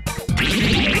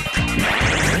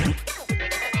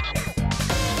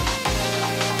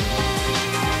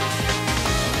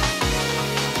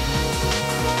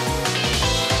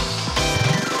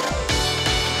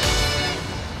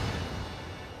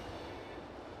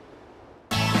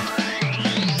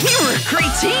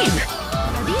 Great team!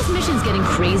 Are these missions getting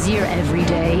crazier every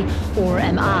day, or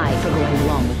am I for going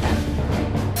along with them?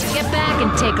 Get back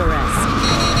and take a rest.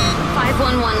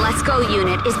 511 Let's Go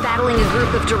unit is battling a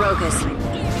group of Darogas.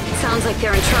 Sounds like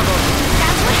they're in trouble.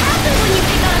 That's what happens when you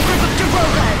take on a group of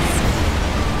Darogas!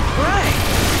 Right.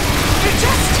 They're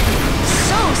just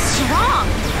so strong!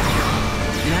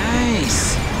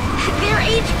 Nice. Their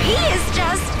HP is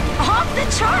just off the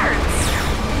charts!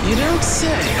 You don't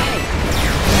say.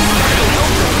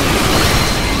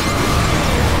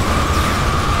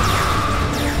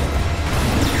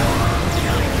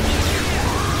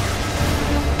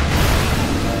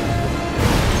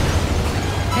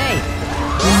 Hey,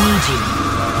 we need you.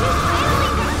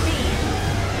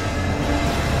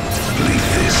 Leave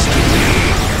this to me.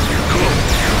 Go.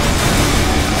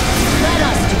 Let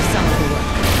us do some of the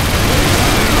work.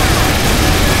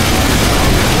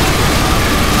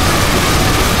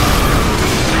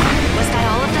 Was that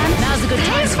all of them? Now's a good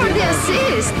time Thanks to for be the alone.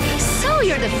 assist. So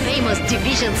you're the famous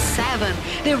Division 7,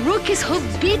 the rookies who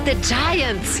beat the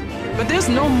Giants. But there's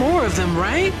no more of them,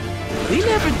 right? We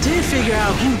never did figure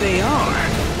out who they are.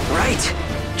 Right.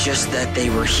 Just that they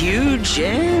were huge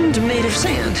and made of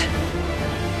sand.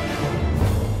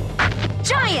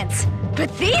 Giants!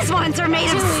 But these ones are made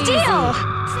of steel!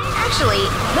 Actually,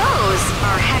 those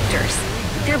are Hectors.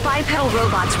 They're bipedal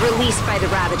robots released by the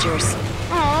Ravagers.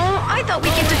 Oh, I thought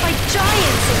we'd get to fight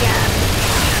giants again.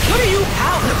 What are you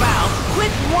pouting about?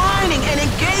 Quit whining and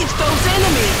engage those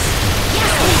enemies!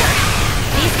 Yes, leader.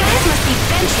 These guys must be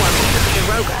benchwarmers for the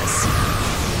Darogas.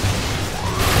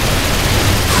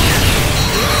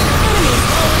 Enemies!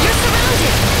 You're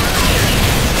surrounded!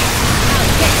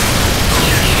 How's this?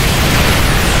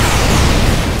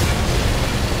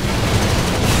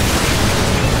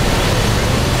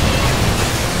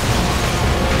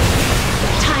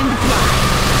 Time to fly.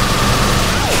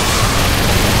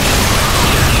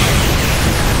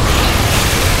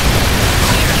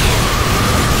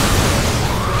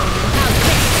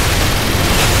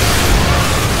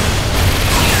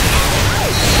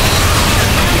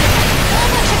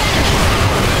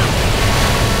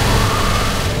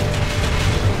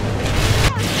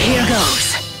 Here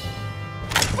goes.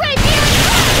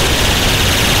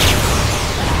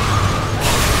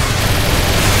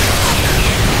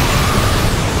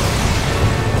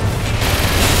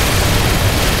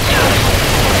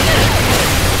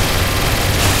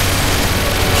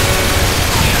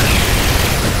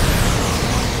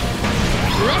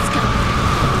 Let's go.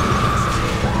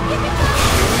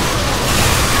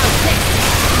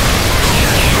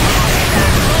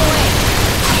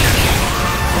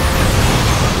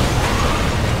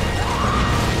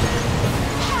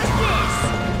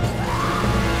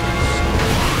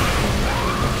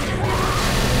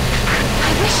 I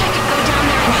wish I could go down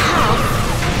there and help.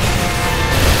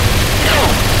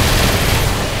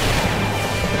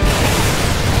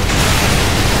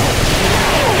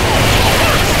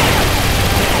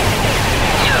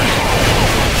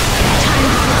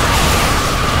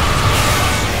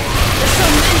 There's so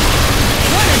many.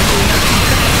 One of you must be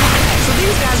bad. So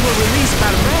these guys were released by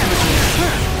the Ravagers,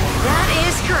 huh? That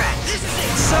is correct.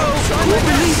 So, who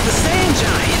released the Sand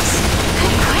Giants?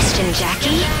 Good question,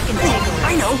 Jackie. Oh,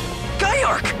 I know.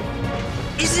 Gaiark!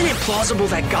 Isn't it plausible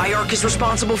that Gaiark is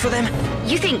responsible for them?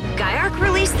 You think Gaiark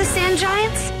released the Sand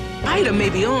Giants? Ida may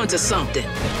be on to something.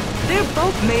 They're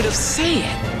both made of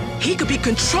sand. He could be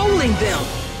controlling them.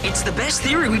 It's the best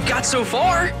theory we've got so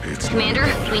far. Commander,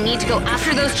 we need to go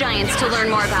after those giants to learn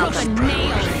more about them.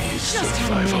 Just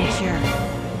how to measure.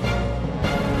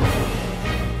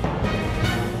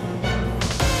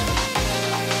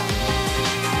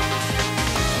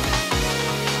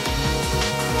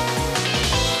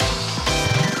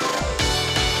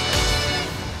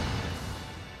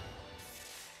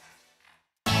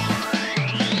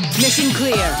 Mission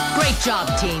clear. Great job,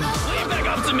 team. Leave back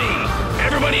up to me.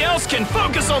 Everybody else can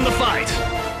focus on the fight.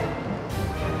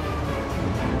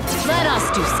 Let us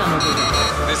do some of the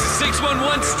work. This is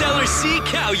 611 Stellar C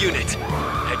Cow Unit.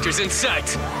 Hector's in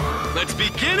sight. Let's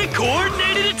begin a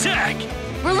coordinated attack.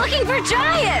 We're looking for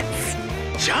giants!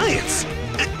 Giants?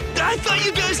 I thought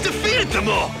you guys defeated them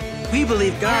all. We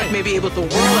believe God may be able to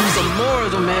wall up some more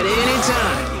of them at any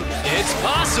time. It's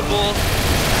possible.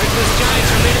 Earthless giants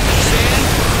are made up of sand,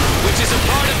 which is a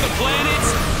part of the planet.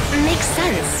 Makes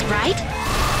sense, right?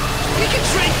 We can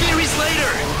trade theories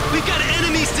later. We've got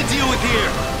enemies to deal with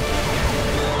here.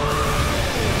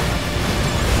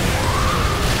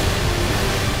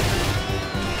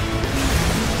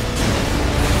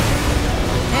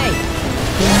 Hey,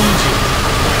 we need you.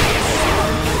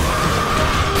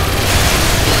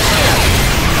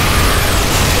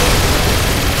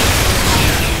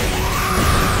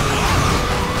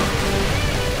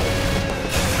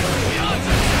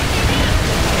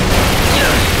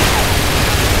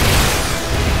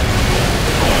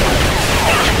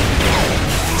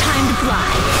 Time to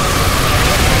fly.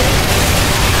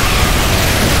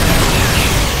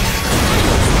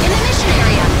 In the mission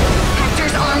area,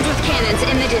 Hector's armed with cannons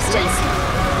in the distance.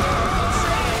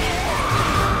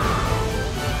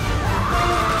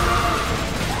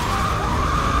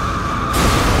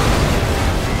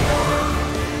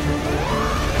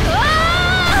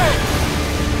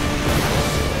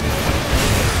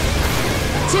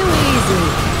 Too easy.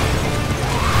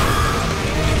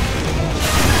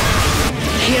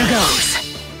 Here goes.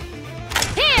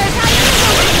 Here's how you do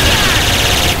it.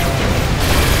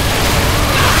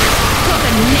 Took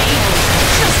a nail.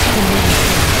 Just had a nail.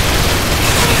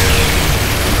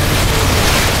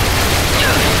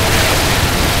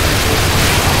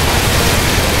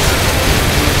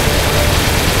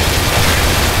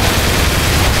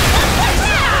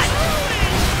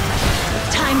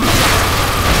 Time to fly.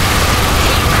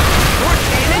 More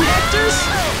cannon hectors?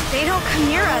 They don't come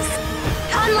near us.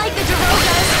 Unlike the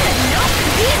Darogas, nope,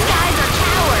 these guys are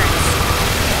cowards.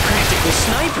 Practical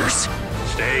snipers.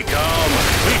 Stay calm.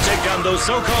 We take down those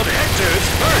so-called Hectors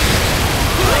first.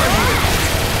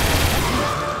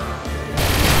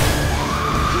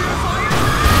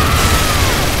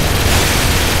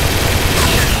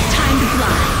 Time to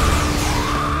fly.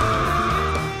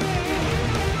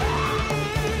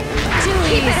 Too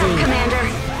Keep it up, easy. Commander.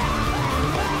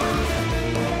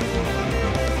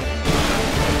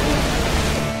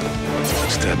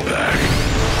 Step back.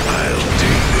 I'll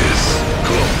take this.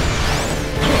 Cool.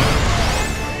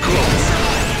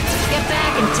 Get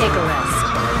back and take a rest.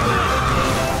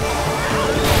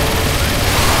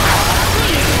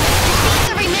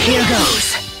 Here goes.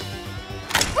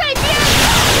 Right behind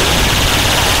you!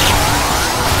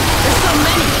 There's so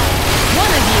many.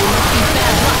 One of you must be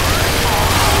bad luck.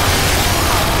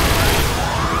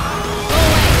 Go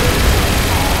away.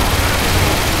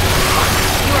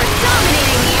 You are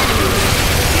dominating the enemy.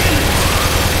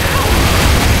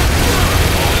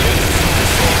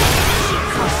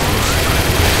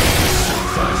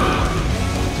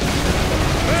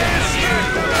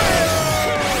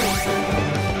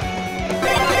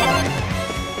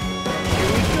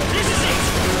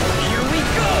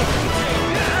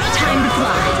 Time to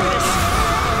fly.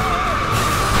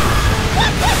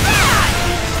 What was that?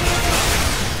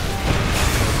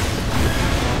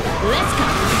 Let's go.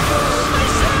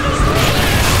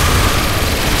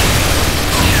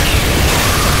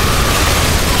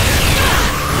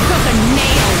 Took a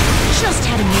nail. Just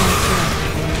had a nail through.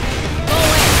 Go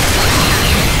away.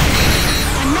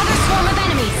 Another swarm of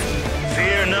enemies.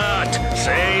 Fear not.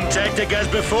 Same tactic as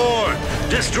before.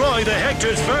 Destroy the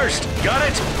Hectors first. Got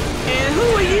it? And who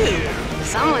are you?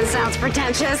 Someone sounds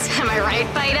pretentious. Am I right,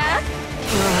 Vita?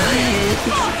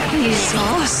 He's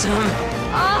awesome.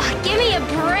 Oh, give me a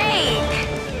break.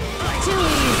 Too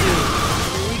easy.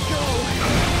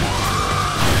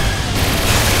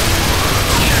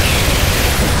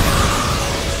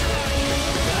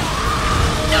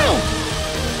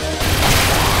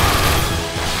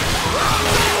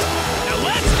 Now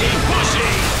let's keep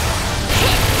pushing.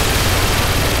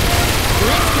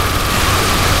 Let's go.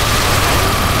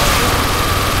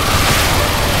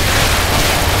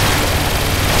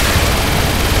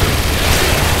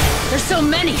 There's so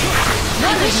many.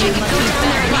 I wish you could go down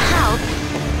there and help.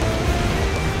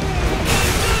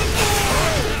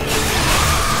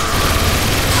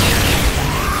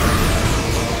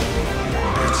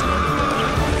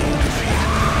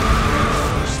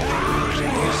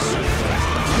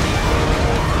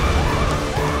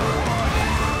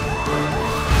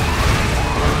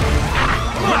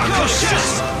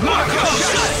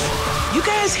 You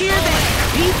guys hear that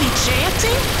beefy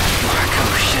chanting?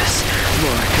 Marcocious,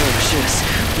 Marcocious,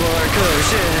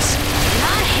 Marcocious.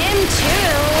 Not him,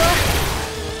 too.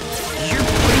 You're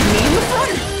putting me in the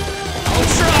front! I'll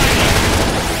try!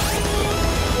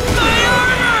 My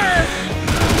armor!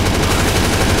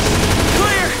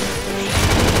 Clear!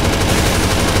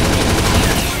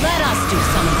 Let us do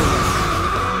some of the work.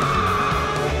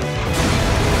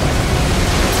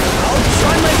 I'll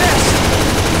try my best!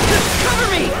 Cover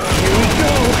me! Here we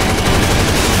go!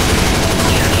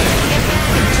 Get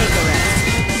back and take a rest.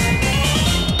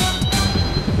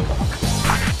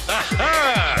 Aha!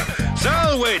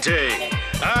 Salvete!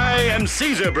 I am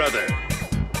Caesar, brother.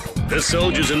 The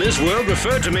soldiers in this world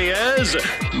refer to me as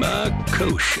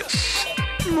Marcocius.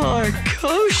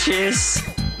 Marcocius?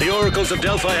 The oracles of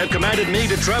Delphi have commanded me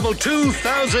to travel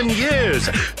 2,000 years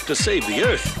to save the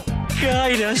Earth.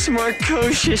 Guide us,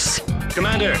 Marcocius.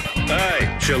 Commander,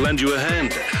 I shall lend you a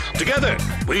hand. Together,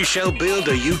 we shall build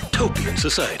a utopian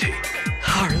society.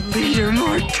 Our leader,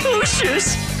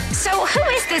 Marcocius! So who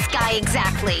is this guy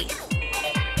exactly?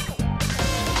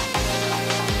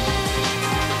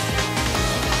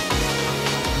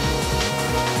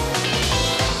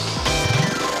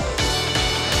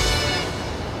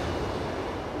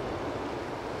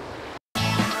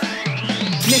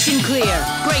 Mission clear.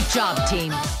 Great job,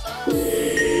 team.